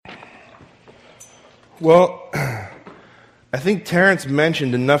Well, I think Terrence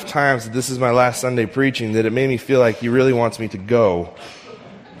mentioned enough times that this is my last Sunday preaching that it made me feel like he really wants me to go.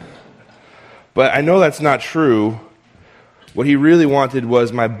 But I know that's not true. What he really wanted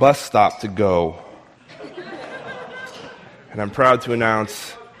was my bus stop to go. And I'm proud to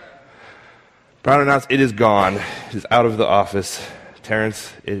announce it is gone. It is out of the office.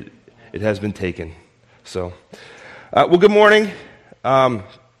 Terrence, it has been taken. So, well, good morning. I'm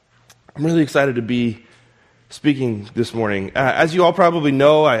really excited to be speaking this morning. As you all probably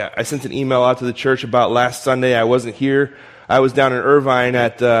know, I sent an email out to the church about last Sunday. I wasn't here. I was down in Irvine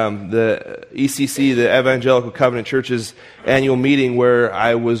at the ECC, the Evangelical Covenant Church's annual meeting, where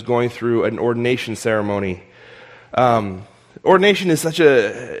I was going through an ordination ceremony. Ordination is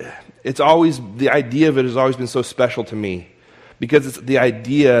the idea of it has always been so special to me, because it's the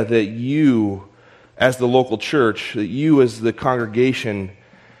idea that you, as the local church, that you as the congregation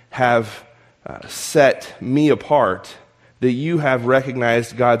have set me apart, that you have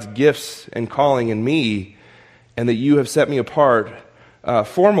recognized God's gifts and calling in me, and that you have set me apart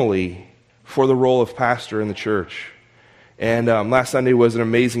formally for the role of pastor in the church. And last Sunday was an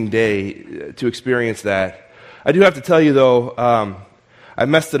amazing day to experience that. I do have to tell you, though, I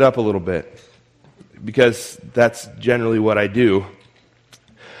messed it up a little bit, because that's generally what I do.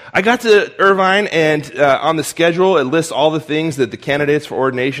 I got to Irvine, and on the schedule, it lists all the things that the candidates for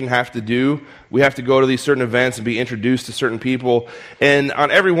ordination have to do. We have to go to these certain events and be introduced to certain people. And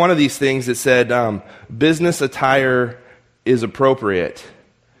on every one of these things, it said, business attire is appropriate.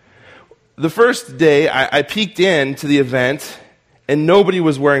 The first day, I peeked in to the event, and nobody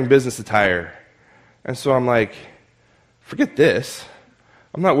was wearing business attire. And so I'm like, forget this.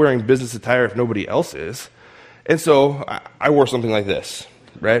 I'm not wearing business attire if nobody else is. And so I wore something like this.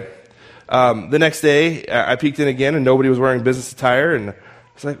 Right? The next day, I peeked in again, and nobody was wearing business attire, and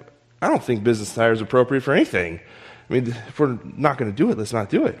it's like, I don't think business attire is appropriate for anything. I mean, if we're not going to do it, let's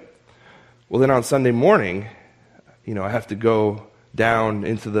not do it. Well, then on Sunday morning, I have to go down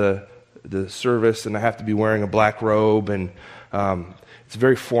into the service, and I have to be wearing a black robe, and it's a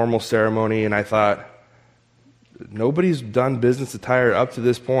very formal ceremony, and I thought, nobody's done business attire up to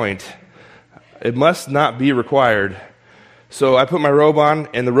this point. It must not be required. So I put my robe on,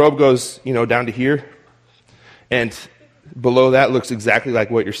 and the robe goes, down to here. And below that looks exactly like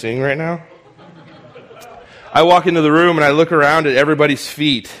what you're seeing right now. I walk into the room, and I look around at everybody's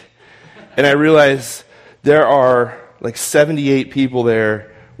feet, and I realize there are like 78 people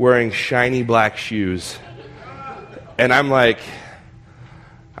there wearing shiny black shoes. And I'm like,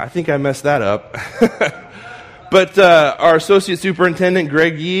 I think I messed that up. But our associate superintendent,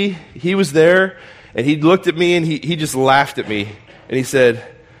 Greg Yee, he was there. And he looked at me, and he just laughed at me. And he said,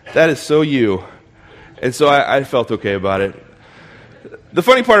 that is so you. And so I felt okay about it. The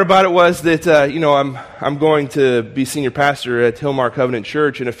funny part about it was that, I'm going to be senior pastor at Hillmar Covenant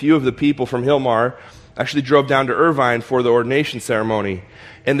Church, and a few of the people from Hillmar actually drove down to Irvine for the ordination ceremony.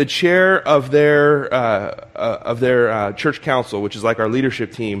 And the chair of their church council, which is like our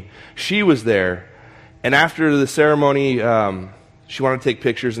leadership team, she was there. And after the ceremony, she wanted to take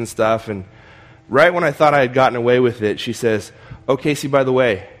pictures and stuff, and right when I thought I had gotten away with it, she says, "Oh, Casey, by the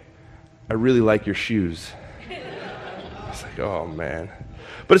way, I really like your shoes." I was like, oh, man.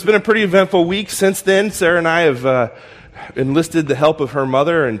 But it's been a pretty eventful week since then. Sarah and I have enlisted the help of her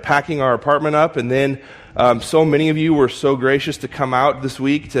mother in packing our apartment up, and then so many of you were so gracious to come out this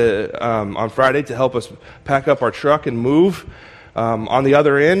week on Friday to help us pack up our truck and move. On the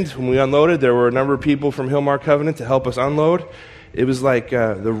other end, when we unloaded, there were a number of people from Hillmar Covenant to help us unload. It was like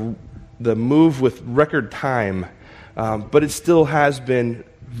the move with record time, but it still has been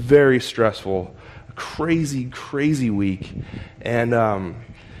very stressful, a crazy week. And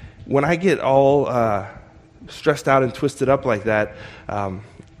when I get all stressed out and twisted up like that, I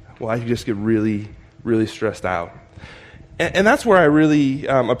just get really, really stressed out. And that's where I really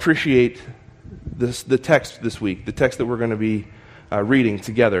appreciate the text this week, the text that we're going to be reading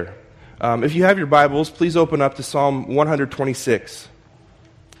together. If you have your Bibles, please open up to Psalm 126.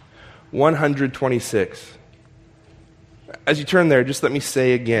 126. As you turn there, just let me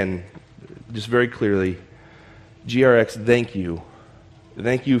say again, just very clearly, GRX, thank you.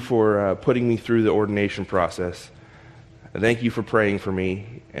 Thank you for putting me through the ordination process. Thank you for praying for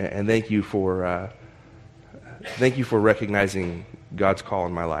me, and thank you for recognizing God's call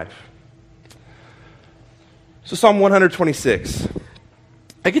in my life. So Psalm 126.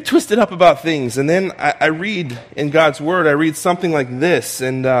 I get twisted up about things, and then I read in God's Word, I read something like this,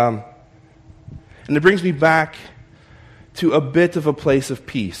 and it brings me back to a bit of a place of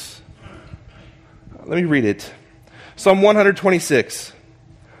peace. Let me read it. Psalm 126.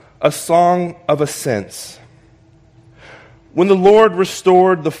 a song of ascents. When the Lord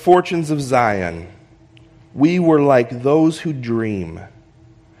restored the fortunes of Zion, we were like those who dream.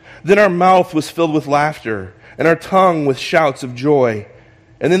 Then our mouth was filled with laughter, and our tongue with shouts of joy.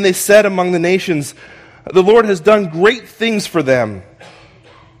 And then they said among the nations, the Lord has done great things for them.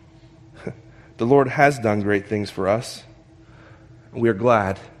 The Lord has done great things for us. We are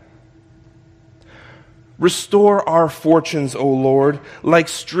glad. Restore our fortunes, O Lord, like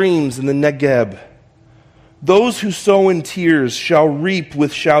streams in the Negeb. Those who sow in tears shall reap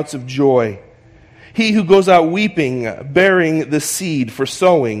with shouts of joy. He who goes out weeping, bearing the seed for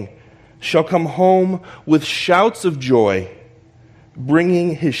sowing, shall come home with shouts of joy,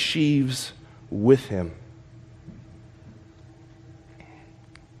 bringing his sheaves with him.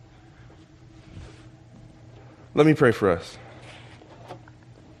 Let me pray for us.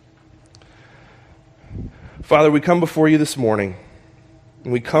 Father, we come before you this morning,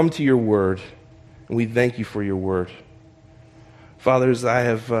 and we come to your word, and we thank you for your word. Father, as I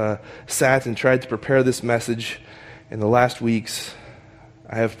have sat and tried to prepare this message in the last weeks,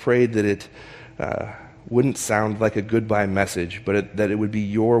 I have prayed that it wouldn't sound like a goodbye message, but that it would be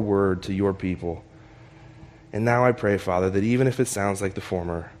your word to your people. And now I pray, Father, that even if it sounds like the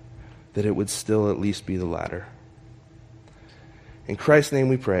former, that it would still at least be the latter. In Christ's name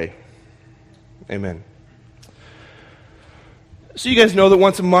we pray. Amen. So you guys know that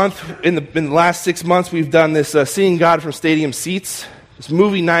once a month, in the last 6 months, we've done this Seeing God from Stadium Seats, this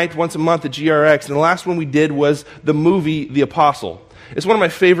movie night once a month at GRX, and the last one we did was the movie The Apostle. It's one of my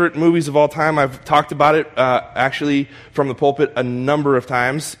favorite movies of all time. I've talked about it, actually, from the pulpit a number of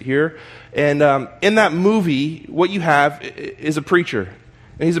times here. And in that movie, what you have is a preacher.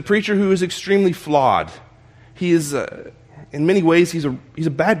 And he's a preacher who is extremely flawed. He is, in many ways, he's a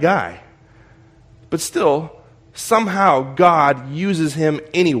bad guy. But still, somehow God uses him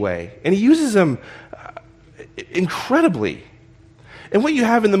anyway. And he uses him incredibly. And what you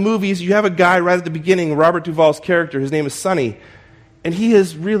have in the movie is you have a guy right at the beginning, Robert Duvall's character, his name is Sonny, and he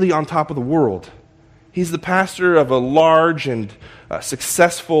is really on top of the world. He's the pastor of a large and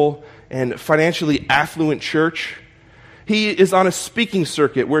successful and financially affluent church. He is on a speaking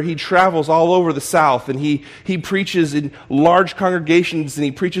circuit where he travels all over the South, and he preaches in large congregations, and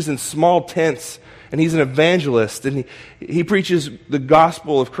he preaches in small tents, and he's an evangelist, and he preaches the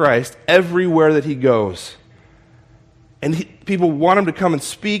gospel of Christ everywhere that he goes. And people want him to come and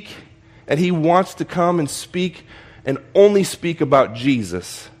speak, and he wants to come and speak and only speak about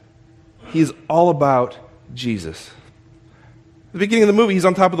Jesus. He's all about Jesus. At the beginning of the movie, he's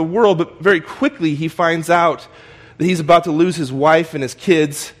on top of the world, but very quickly he finds out that he's about to lose his wife and his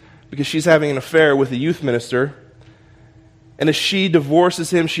kids because she's having an affair with a youth minister. And as she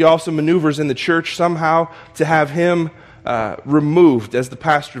divorces him, she also maneuvers in the church somehow to have him removed as the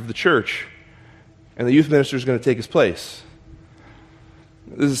pastor of the church. And the youth minister is going to take his place.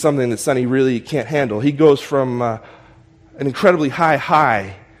 This is something that Sonny really can't handle. He goes from an incredibly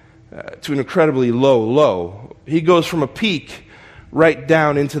high to an incredibly low. He goes from a peak right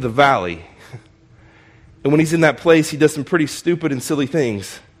down into the valley. And when he's in that place, he does some pretty stupid and silly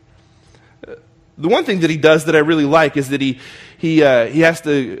things. The one thing that he does that I really like is that he has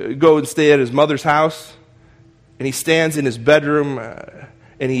to go and stay at his mother's house, and he stands in his bedroom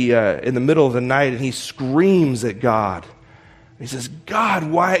and he in the middle of the night, and he screams at God. He says, God,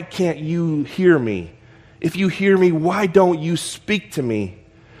 why can't you hear me? If you hear me, why don't you speak to me?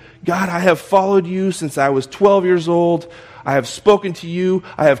 God, I have followed you since I was 12 years old. I have spoken to you.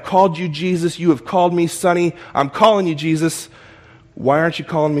 I have called you Jesus. You have called me Sonny. I'm calling you Jesus. Why aren't you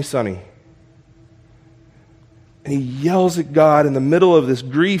calling me Sonny? And he yells at God in the middle of this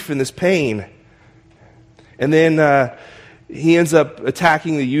grief and this pain. And then he ends up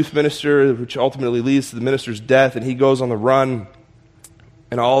attacking the youth minister, which ultimately leads to the minister's death, and he goes on the run.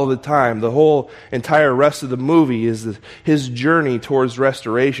 And all of the time, the whole entire rest of the movie is his journey towards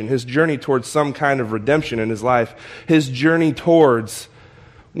restoration, his journey towards some kind of redemption in his life, his journey towards,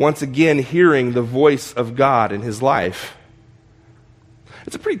 once again, hearing the voice of God in his life.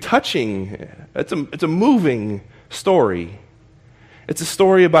 It's a pretty touching, it's a moving story. It's a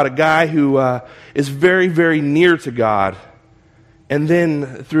story about a guy who is very, very near to God, and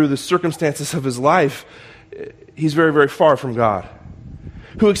then through the circumstances of his life, he's very, very far from God.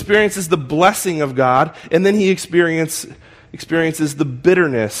 Who experiences the blessing of God, and then he experiences the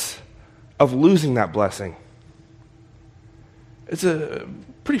bitterness of losing that blessing. It's a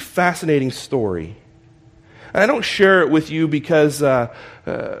pretty fascinating story. And I don't share it with you because I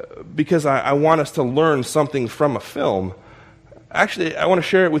want us to learn something from a film. Actually, I want to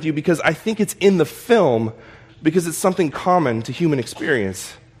share it with you because I think it's in the film because it's something common to human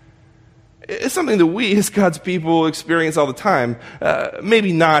experience. It's something that we as God's people experience all the time.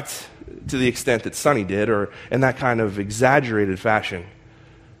 Maybe not to the extent that Sonny did or in that kind of exaggerated fashion.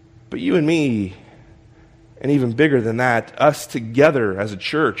 But you and me, and even bigger than that, us together as a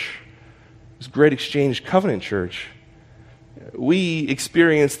church, this Great Exchange Covenant Church, we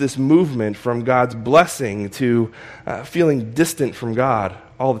experience this movement from God's blessing to feeling distant from God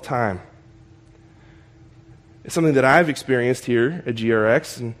all the time. It's something that I've experienced here at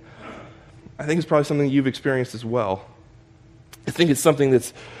GRX, and I think it's probably something you've experienced as well. I think it's something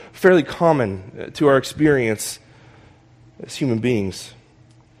that's fairly common to our experience as human beings.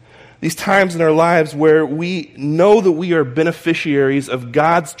 These times in our lives where we know that we are beneficiaries of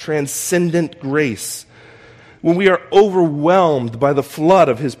God's transcendent grace, when we are overwhelmed by the flood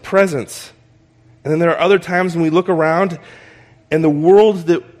of His presence. And then there are other times when we look around and the world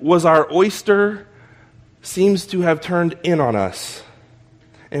that was our oyster seems to have turned in on us.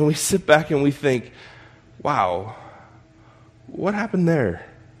 And we sit back and we think, wow, what happened there?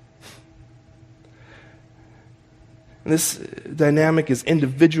 And this dynamic is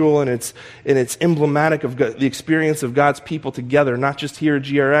individual and it's emblematic of the experience of God's people together, not just here at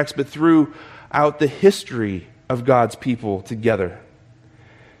GRX, but throughout the history of God's people together.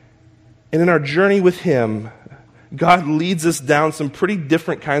 And in our journey with Him, God leads us down some pretty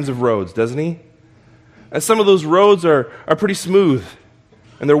different kinds of roads, doesn't He? And some of those roads are pretty smooth,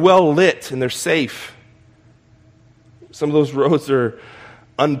 and they're well lit, and they're safe. Some of those roads are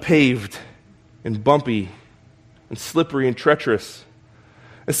unpaved and bumpy and slippery and treacherous.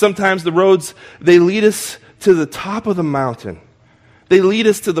 And sometimes the roads, they lead us to the top of the mountain. They lead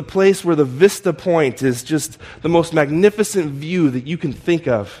us to the place where the vista point is just the most magnificent view that you can think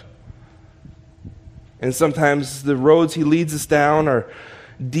of. And sometimes the roads He leads us down are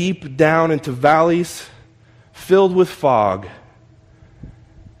deep down into valleys filled with fog,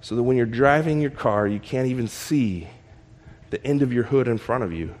 so that when you're driving your car, you can't even see the end of your hood in front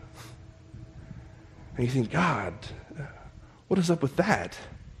of you. And you think, God, what is up with that?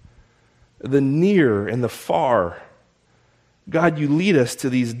 The near and the far. God, you lead us to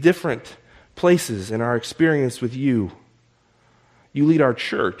these different places in our experience with you. You lead our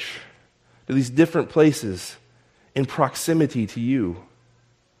church to these different places in proximity to you.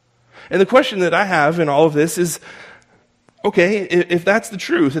 And the question that I have in all of this is, okay, if that's the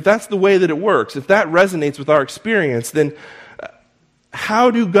truth, if that's the way that it works, if that resonates with our experience, then how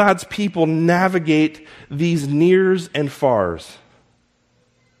do God's people navigate these nears and fars?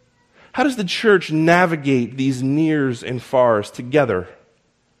 How does the church navigate these nears and fars together?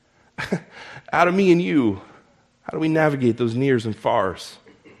 Out of me and you, how do we navigate those nears and fars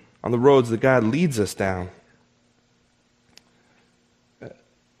on the roads that God leads us down?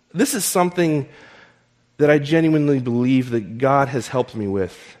 This is something that I genuinely believe that God has helped me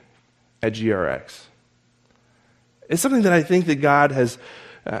with at GRX. It's something that I think that God has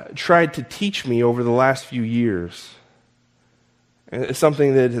tried to teach me over the last few years. And it's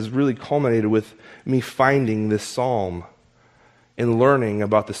something that has really culminated with me finding this psalm and learning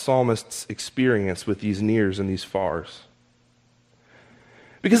about the psalmist's experience with these nears and these fars.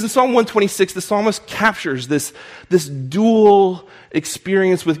 Because in Psalm 126, the psalmist captures this dual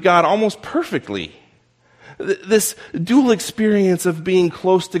experience with God almost perfectly. This dual experience of being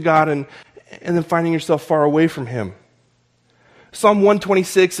close to God and then finding yourself far away from Him. Psalm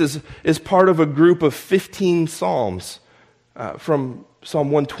 126 is part of a group of 15 psalms from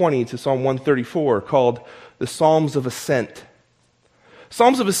Psalm 120 to Psalm 134 called the Psalms of Ascent.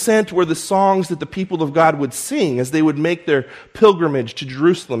 Psalms of Ascent were the songs that the people of God would sing as they would make their pilgrimage to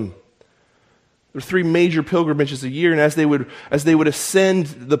Jerusalem. There were 3 major pilgrimages a year, and as they would ascend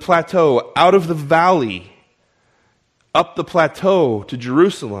the plateau out of the valley, up the plateau to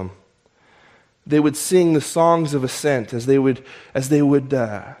Jerusalem, they would sing the songs of ascent as they would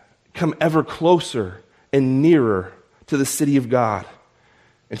come ever closer and nearer to the city of God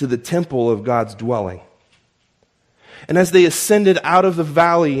and to the temple of God's dwelling. And as they ascended out of the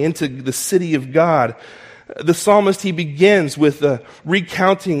valley into the city of God, the psalmist, he begins with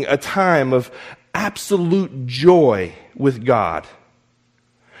recounting a time of absolute joy with God.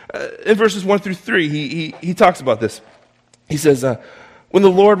 In verses 1 through 3, he talks about this. He says, when the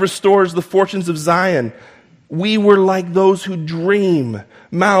Lord restores the fortunes of Zion, we were like those who dream,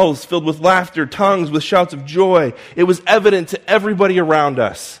 mouths filled with laughter, tongues with shouts of joy. It was evident to everybody around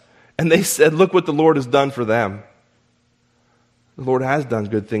us. And they said, look what the Lord has done for them. The Lord has done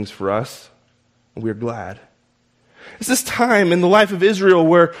good things for us, and we're glad. It's this time in the life of Israel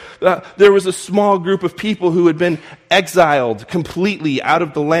where there was a small group of people who had been exiled completely out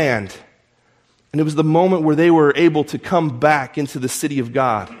of the land. And it was the moment where they were able to come back into the city of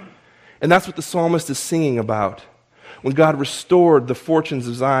God. And that's what the psalmist is singing about. When God restored the fortunes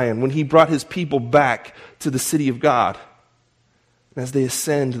of Zion, when he brought his people back to the city of God. And as they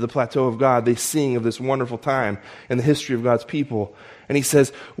ascend to the plateau of God, they sing of this wonderful time in the history of God's people. And he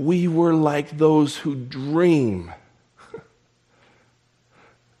says, we were like those who dream.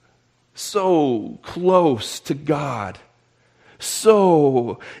 So close to God.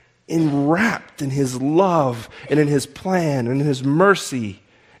 So enwrapped in his love and in his plan and in his mercy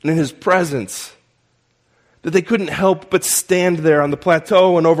and in his presence, that they couldn't help but stand there on the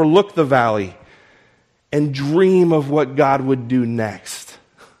plateau and overlook the valley and dream of what God would do next.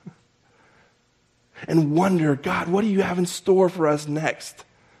 And wonder, God, what do you have in store for us next?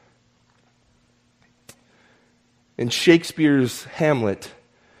 In Shakespeare's Hamlet,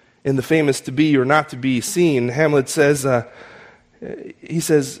 in the famous To Be or Not to Be scene, Hamlet says, he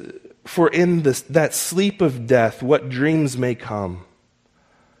says, for in that sleep of death, what dreams may come.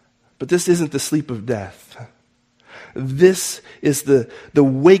 But this isn't the sleep of death. This is the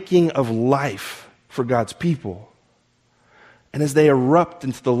waking of life for God's people. And as they erupt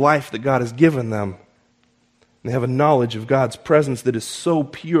into the life that God has given them, they have a knowledge of God's presence that is so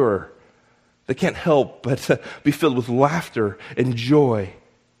pure, they can't help but be filled with laughter and joy.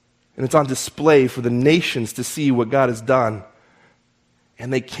 And it's on display for the nations to see what God has done.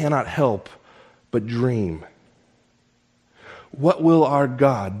 And they cannot help but dream. What will our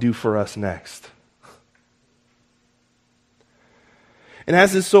God do for us next? And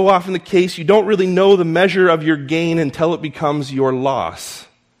as is so often the case, you don't really know the measure of your gain until it becomes your loss.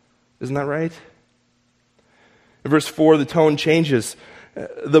 Isn't that right? In verse 4, the tone changes.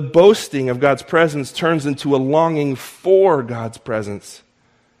 The boasting of God's presence turns into a longing for God's presence.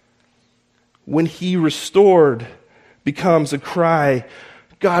 When he restored becomes a cry,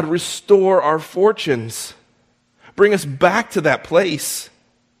 God, restore our fortunes. Bring us back to that place.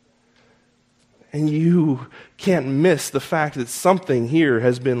 And you can't miss the fact that something here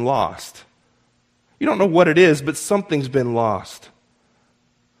has been lost. You don't know what it is, but something's been lost.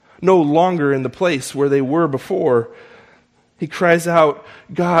 No longer in the place where they were before. He cries out,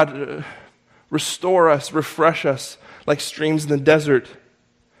 God, restore us, refresh us like streams in the desert.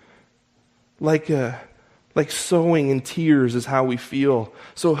 Like sowing in tears is how we feel.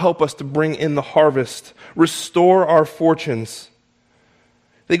 So help us to bring in the harvest. Restore our fortunes.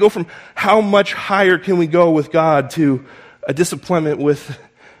 They go from how much higher can we go with God to a disappointment with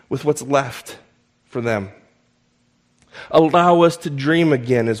what's left for them. Allow us to dream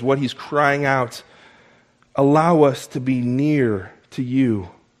again is what he's crying out. Allow us to be near to you,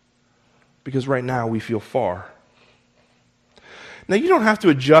 because right now we feel far. Now you don't have to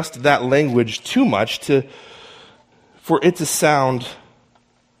adjust that language too much for it to sound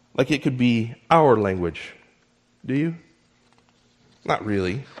like it could be our language. Do you? Not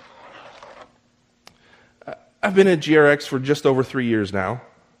really. I've been at GRX for just over 3 years now.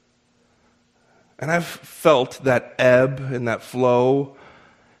 And I've felt that ebb and that flow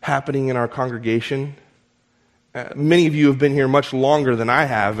happening in our congregation. Many of you have been here much longer than I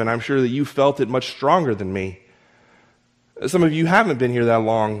have, and I'm sure that you felt it much stronger than me. Some of you haven't been here that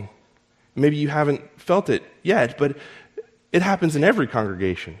long. Maybe you haven't felt it yet, but it happens in every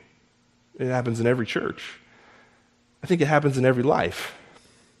congregation. It happens in every church. I think it happens in every life.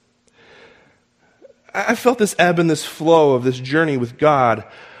 I felt this ebb and this flow of this journey with God.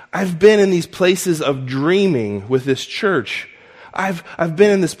 I've been in these places of dreaming with this church. I've been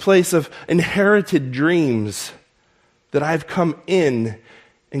in this place of inherited dreams that I've come in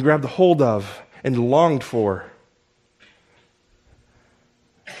and grabbed a hold of and longed for.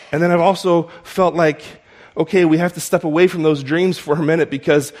 And then I've also felt like, okay, we have to step away from those dreams for a minute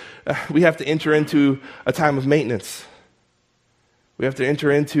because we have to enter into a time of maintenance. We have to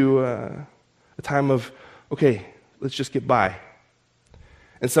enter into a time of, okay, let's just get by.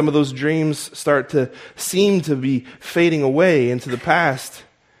 And some of those dreams start to seem to be fading away into the past.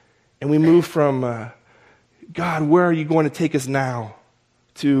 And we move from, God, where are you going to take us now?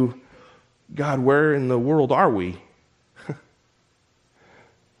 To, God, where in the world are we?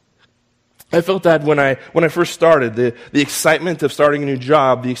 I felt that when I first started, the excitement of starting a new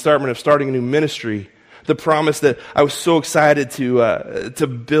job, the excitement of starting a new ministry, the promise that I was so excited to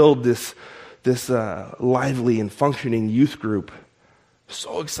build this lively and functioning youth group.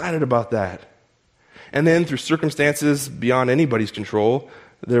 So excited about that. And then through circumstances beyond anybody's control,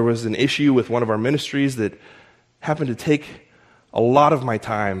 there was an issue with one of our ministries that happened to take a lot of my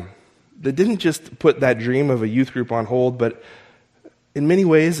time. That didn't just put that dream of a youth group on hold, but in many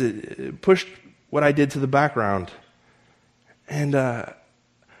ways it pushed what I did to the background. And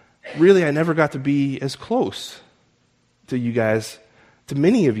really I never got to be as close to you guys, to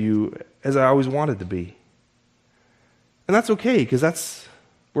many of you as I always wanted to be. And that's okay, because that's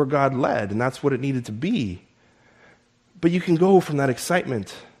where God led, and that's what it needed to be. But you can go from that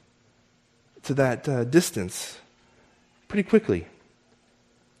excitement to that distance pretty quickly.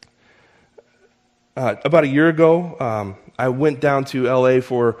 About a year ago, I went down to LA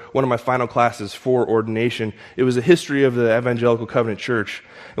for one of my final classes for ordination. It was a history of the Evangelical Covenant Church.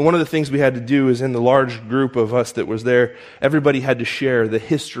 And one of the things we had to do is, in the large group of us that was there, everybody had to share the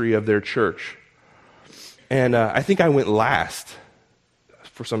history of their church. And I think I went last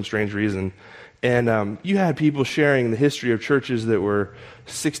for some strange reason. And you had people sharing the history of churches that were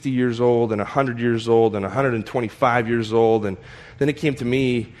 60 years old and 100 years old and 125 years old. And then it came to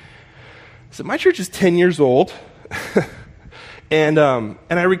me. I said, my church is 10 years old. and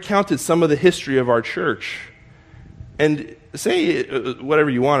I recounted some of the history of our church. And say whatever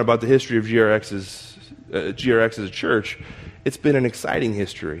you want about the history of GRX as a church, it's been an exciting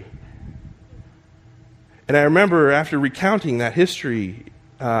history. And I remember after recounting that history,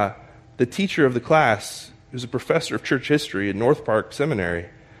 the teacher of the class, who's a professor of church history at North Park Seminary,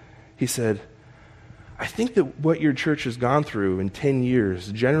 he said, I think that what your church has gone through in 10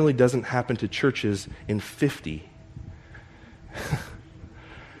 years generally doesn't happen to churches in 50.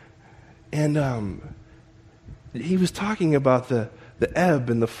 And he was talking about the ebb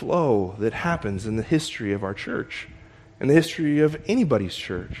and the flow that happens in the history of our church and the history of anybody's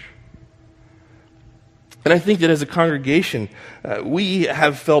church. And I think that as a congregation, we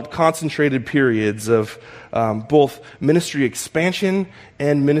have felt concentrated periods of both ministry expansion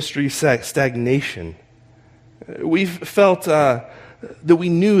and ministry stagnation. We've felt that we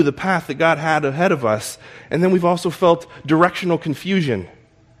knew the path that God had ahead of us, and then we've also felt directional confusion.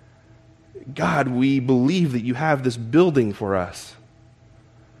 God, we believe that you have this building for us.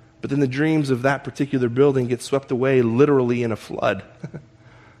 But then the dreams of that particular building get swept away literally in a flood.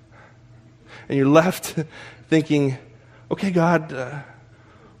 And you're left thinking, okay, God,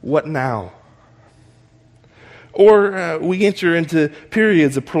 what now? Or we enter into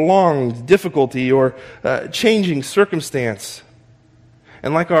periods of prolonged difficulty or changing circumstance.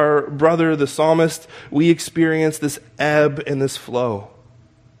 And like our brother, the psalmist, we experience this ebb and this flow.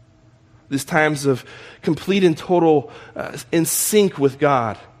 These times of complete and total in sync with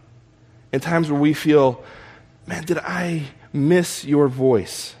God. And times where we feel, man, did I miss your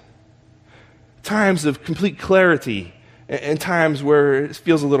voice? Times of complete clarity and times where it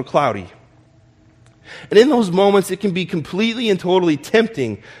feels a little cloudy. And in those moments, it can be completely and totally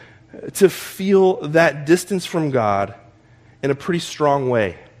tempting to feel that distance from God in a pretty strong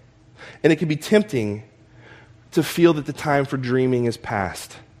way. And it can be tempting to feel that the time for dreaming is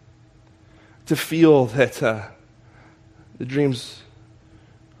past. To feel that the dreams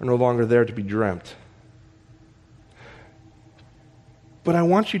are no longer there to be dreamt. But I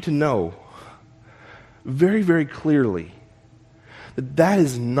want you to know very, very clearly that that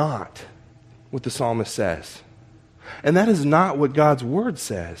is not what the psalmist says. And that is not what God's word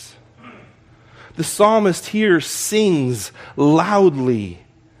says. The psalmist here sings loudly.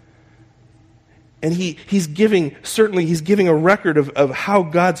 And he's giving a record of how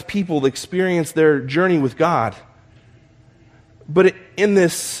God's people experience their journey with God. But in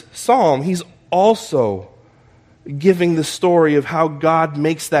this psalm, he's also giving the story of how God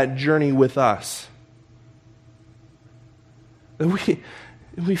makes that journey with us.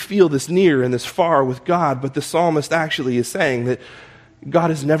 We feel this near and this far with God, but the psalmist actually is saying that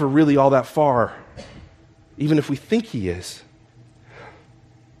God is never really all that far, even if we think he is.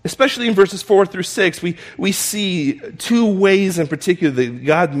 Especially in verses 4 through 6, we see two ways in particular that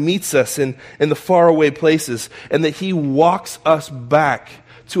God meets us in the faraway places, and that he walks us back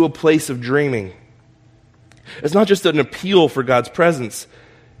to a place of dreaming. It's not just an appeal for God's presence.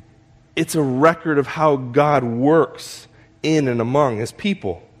 It's a record of how God works in and among his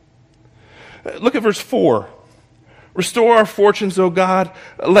people. Look at verse 4. Restore our fortunes, O God,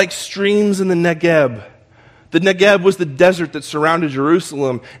 like streams in the Negeb. The Negeb was the desert that surrounded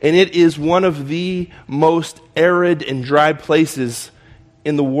Jerusalem, and it is one of the most arid and dry places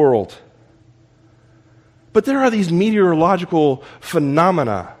in the world. But there are these meteorological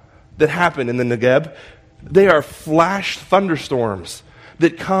phenomena that happen in the Negeb. They are flash thunderstorms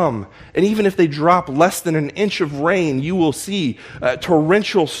that come, and even if they drop less than an inch of rain, you will see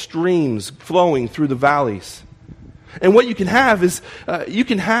torrential streams flowing through the valleys. And what you can have is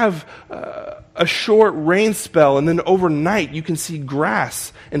a short rain spell, and then overnight you can see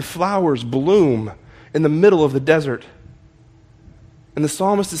grass and flowers bloom in the middle of the desert. And the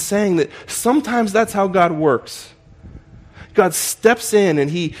psalmist is saying that sometimes that's how God works. God steps in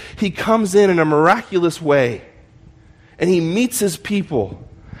and he comes in a miraculous way. and he meets his people,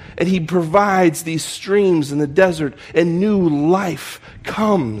 and he provides these streams in the desert, and new life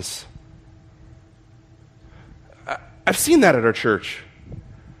comes. I've seen that at our church.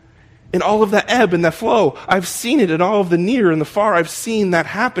 In all of that ebb and that flow, I've seen it in all of the near and the far. I've seen that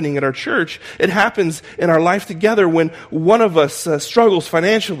happening at our church. It happens in our life together when one of us struggles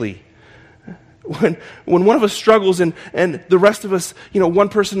financially. When one of us struggles and the rest of us, one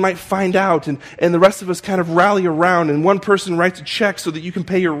person might find out and the rest of us kind of rally around, and one person writes a check so that you can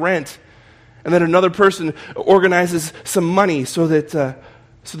pay your rent. And then another person organizes some money so that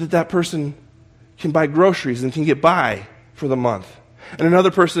that person can buy groceries and can get by for the month. And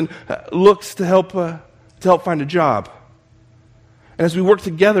another person looks to help find a job. And as we work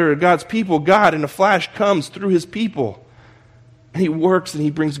together, God's people, God in a flash comes through his people. And he works and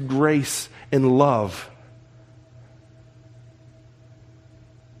he brings grace and love.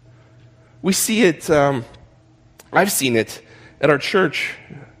 We see it, I've seen it at our church.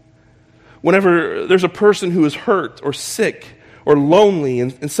 Whenever there's a person who is hurt or sick or lonely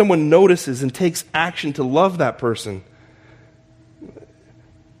and someone notices and takes action to love that person.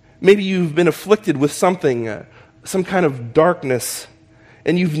 Maybe you've been afflicted with something, some kind of darkness,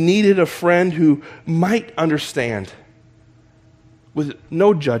 and you've needed a friend who might understand with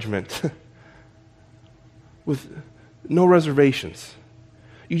no judgment, with no reservations.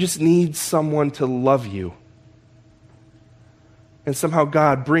 You just need someone to love you. And somehow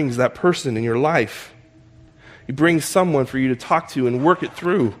God brings that person in your life. He brings someone for you to talk to and work it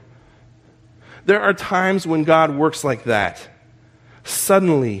through. There are times when God works like that.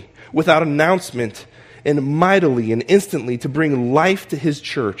 Suddenly, without announcement, and mightily and instantly to bring life to his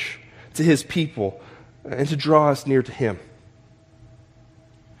church, to his people, and to draw us near to him.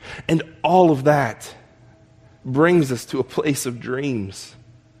 And all of that brings us to a place of dreams.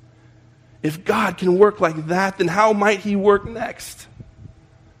 If God can work like that, then how might he work next?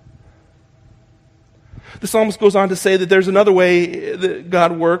 The psalmist goes on to say that there's another way that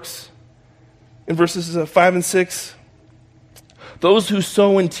God works. In verses 5 and 6, those who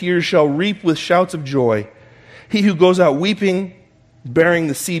sow in tears shall reap with shouts of joy. He who goes out weeping, bearing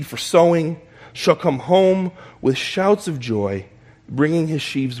the seed for sowing, shall come home with shouts of joy, bringing his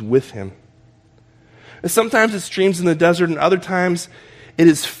sheaves with him. And sometimes it's streams in the desert, and other times it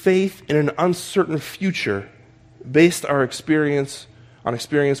is faith in an uncertain future based on experience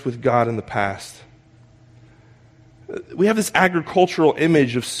with God in the past. We have this agricultural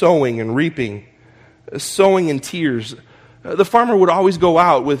image of sowing and reaping, sowing in tears. The farmer would always go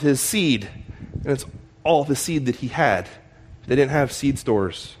out with his seed, and it's all the seed that he had. They didn't have seed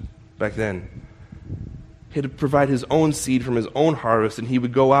stores back then. He had to provide his own seed from his own harvest, and he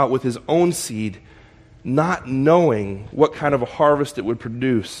would go out with his own seed, not knowing what kind of a harvest it would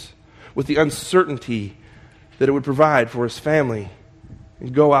produce, with the uncertainty that it would provide for his family,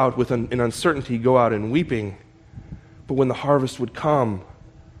 and go out with an uncertainty, go out in weeping. But when the harvest would come,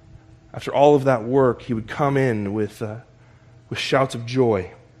 after all of that work, he would come in with shouts of joy.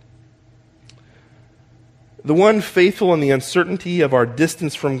 The one faithful in the uncertainty of our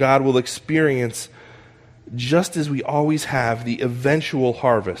distance from God will experience, just as we always have, the eventual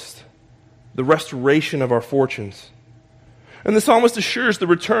harvest, the restoration of our fortunes. And the psalmist assures the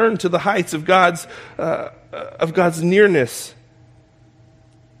return to the heights of God's nearness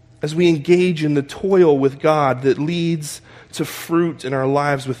as we engage in the toil with God that leads to fruit in our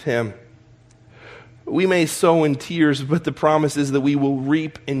lives with him. We may sow in tears, but the promise is that we will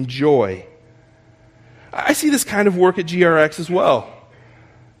reap in joy. I see this kind of work at GRX as well.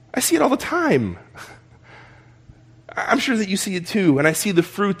 I see it all the time. I'm sure that you see it too, and I see the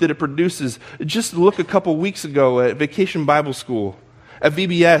fruit that it produces. Just look a couple weeks ago at Vacation Bible School, at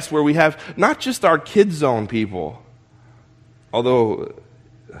VBS, where we have not just our Kids Zone people, although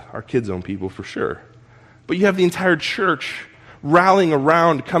our Kids Zone people for sure, but you have the entire church rallying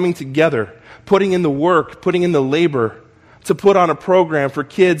around, coming together, putting in the work, putting in the labor to put on a program for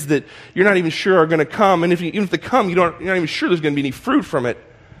kids that you're not even sure are going to come, and even if they come, you're not even sure there's going to be any fruit from it.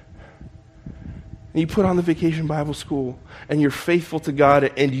 And you put on the Vacation Bible School, and you're faithful to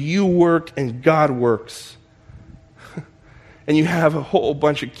God, and you work, and God works. And you have a whole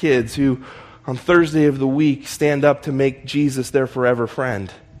bunch of kids who, on Thursday of the week, stand up to make Jesus their forever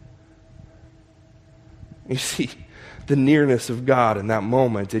friend. You see the nearness of God in that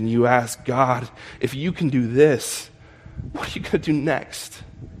moment, and you ask God, if you can do this, what are you going to do next?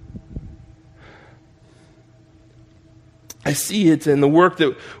 I see it in the work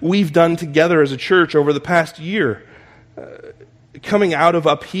that we've done together as a church over the past year. Coming out of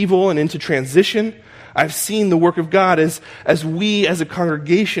upheaval and into transition, I've seen the work of God as we as a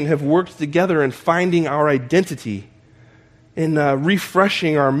congregation have worked together in finding our identity, in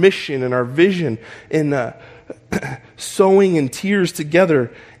refreshing our mission and our vision, in sowing in tears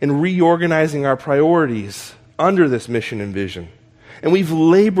together, and reorganizing our priorities under this mission and vision. And we've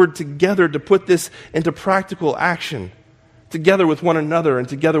labored together to put this into practical action, together with one another and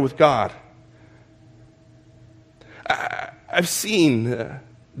together with God. I've seen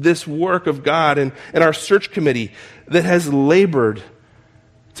this work of God and our search committee that has labored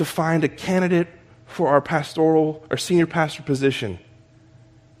to find a candidate for our senior pastor position.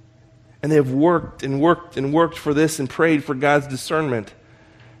 And they have worked and worked and worked for this and prayed for God's discernment.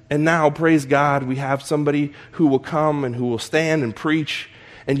 And now, praise God, we have somebody who will come and who will stand and preach.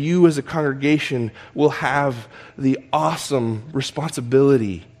 And you as a congregation will have the awesome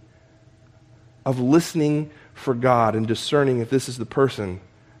responsibility of listening for God and discerning if this is the person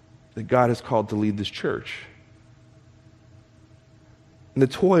that God has called to lead this church. And the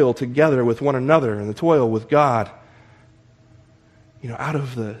toil together with one another and the toil with God, out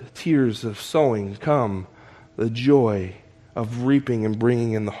of the tears of sowing come the joy of reaping and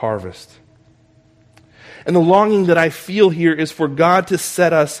bringing in the harvest. And the longing that I feel here is for God to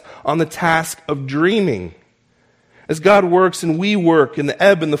set us on the task of dreaming. As God works and we work in the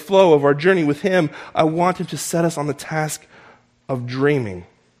ebb and the flow of our journey with Him, I want Him to set us on the task of dreaming.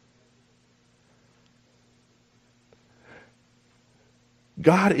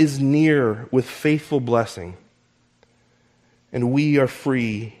 God is near with faithful blessing, and we are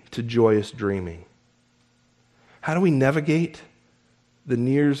free to joyous dreaming. How do we navigate the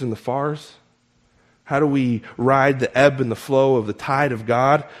nears and the fars? How do we ride the ebb and the flow of the tide of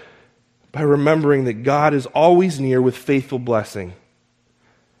God? By remembering that God is always near with faithful blessing,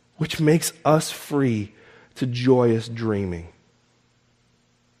 which makes us free to joyous dreaming.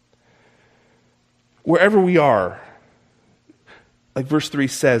 Wherever we are, like verse 3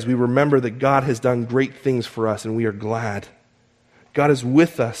 says, we remember that God has done great things for us and we are glad. God is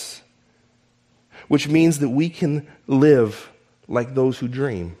with us, which means that we can live like those who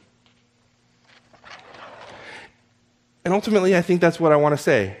dream. And ultimately, I think that's what I want to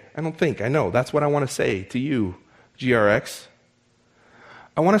say. I know. That's what I want to say to you, GRX.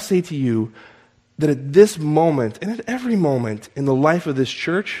 I want to say to you that at this moment, and at every moment in the life of this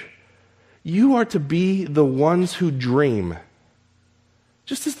church, you are to be the ones who dream.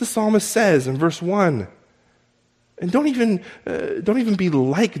 Just as the psalmist says in verse 1. And don't even be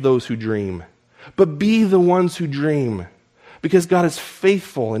like those who dream, but be the ones who dream, because God is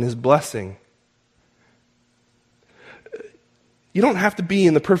faithful in His blessing. You don't have to be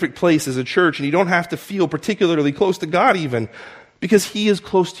in the perfect place as a church, and you don't have to feel particularly close to God even, because He is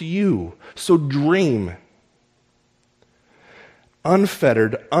close to you. So dream.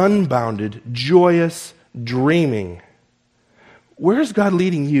 Unfettered, unbounded, joyous dreaming. Where is God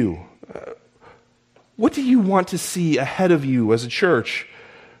leading you? What do you want to see ahead of you as a church?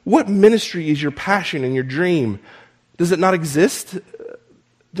 What ministry is your passion and your dream? Does it not exist?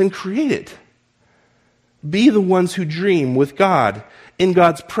 Then create it. Be the ones who dream with God, in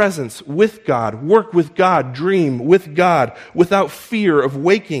God's presence, with God, work with God, dream with God, without fear of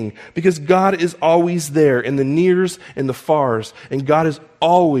waking, because God is always there in the nears and the fars, and God is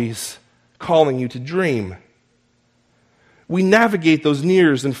always calling you to dream. We navigate those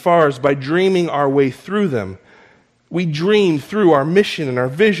nears and fars by dreaming our way through them. We dream through our mission and our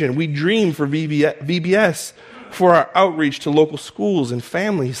vision. We dream for VBS, for our outreach to local schools and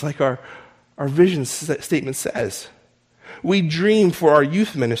families, like our vision statement says. We dream for our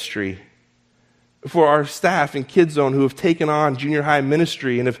youth ministry, for our staff in Kids Zone who have taken on junior high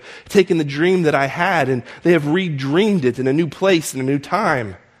ministry and have taken the dream that I had and they have redreamed it in a new place and a new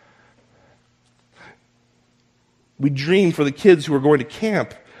time. We dream for the kids who are going to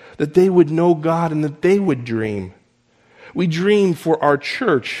camp, that they would know God and that they would dream. We dream for our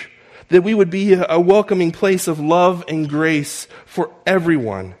church, that we would be a welcoming place of love and grace for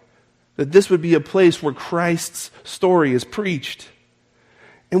everyone, that this would be a place where Christ's story is preached.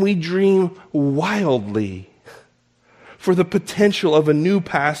 And we dream wildly for the potential of a new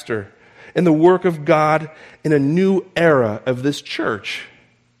pastor and the work of God in a new era of this church.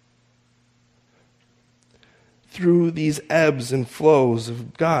 Through these ebbs and flows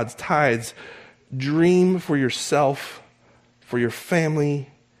of God's tides, dream for yourself, for your family,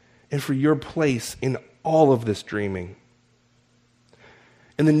 and for your place in all of this dreaming.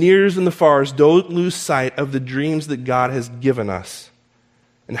 In the nears and the fars, don't lose sight of the dreams that God has given us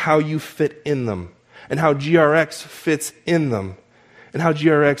and how you fit in them, and how GRX fits in them, and how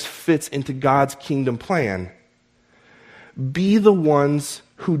GRX fits into God's kingdom plan. Be the ones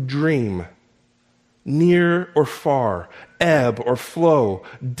who dream. Near or far, ebb or flow,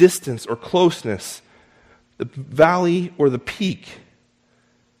 distance or closeness. the valley or the peak.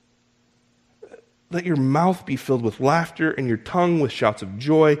 Let your mouth be filled with laughter and your tongue with shouts of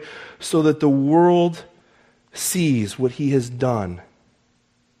joy, so that the world sees what he has done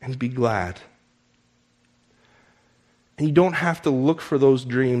and be glad. And you don't have to look for those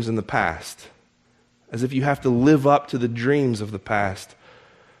dreams in the past, as if you have to live up to the dreams of the past.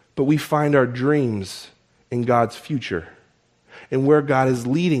 But we find our dreams in God's future, and where God is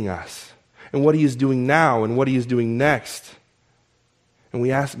leading us, and what he is doing now, and what he is doing next. And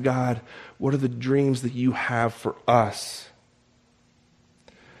we ask God, what are the dreams that you have for us?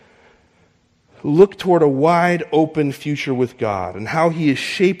 Look toward a wide open future with God and how he is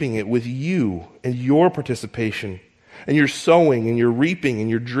shaping it with you and your participation and your sowing and your reaping and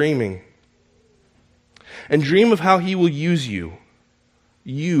your dreaming. And dream of how he will use you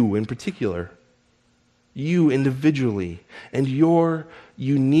in particular, you individually, and your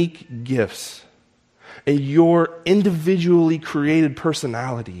unique gifts, and your individually created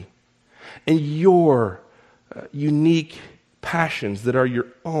personality, and your unique passions that are your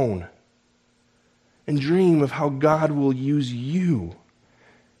own. And dream of how God will use you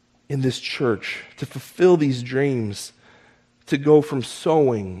in this church to fulfill these dreams, to go from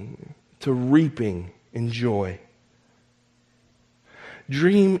sowing to reaping in joy.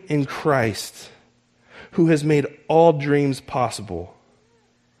 Dream in Christ, who has made all dreams possible.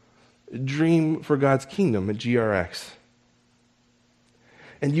 Dream for God's kingdom at GRX.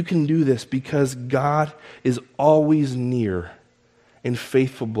 And you can do this because God is always near in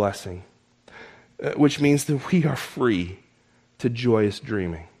faithful blessing, which means that we are free to joyous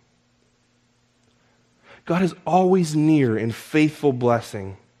dreaming. God is always near in faithful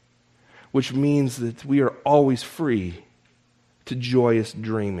blessing, which means that we are always free to joyous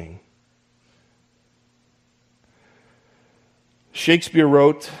dreaming. Shakespeare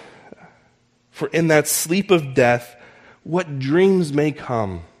wrote, "For in that sleep of death, what dreams may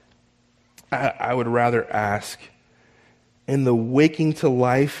come?" I would rather ask, in the waking to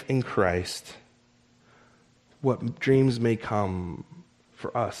life in Christ, what dreams may come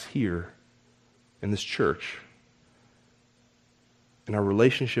for us here in this church, in our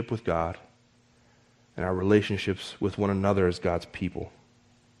relationship with God, and our relationships with one another as God's people,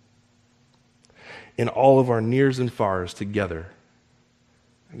 in all of our nears and fars together.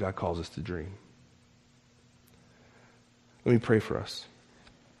 And God calls us to dream. Let me pray for us.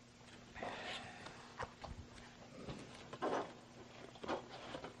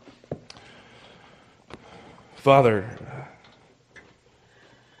 Father,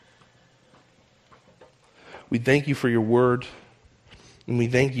 we thank you for your word, and we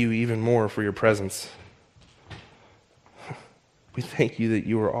thank you even more for your presence. We thank you that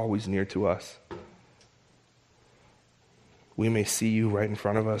you are always near to us. We may see you right in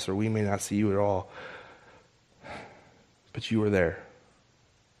front of us, or we may not see you at all, but you are there.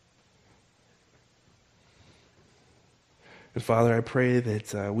 And Father, I pray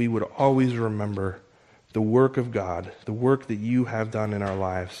that we would always remember the work of God, the work that you have done in our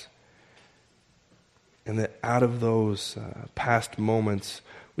lives, and that out of those past moments,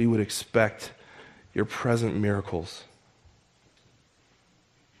 we would expect your present miracles,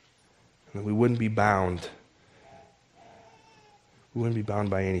 and that we wouldn't be bound. We wouldn't be bound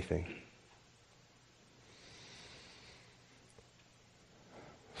by anything.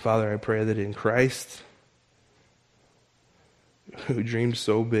 Father, I pray that in Christ, who dreamed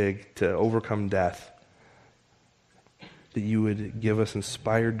so big to overcome death, that you would give us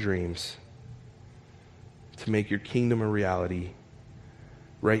inspired dreams to make your kingdom a reality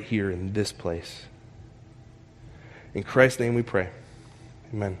right here in this place. In Christ's name we pray.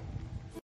 Amen.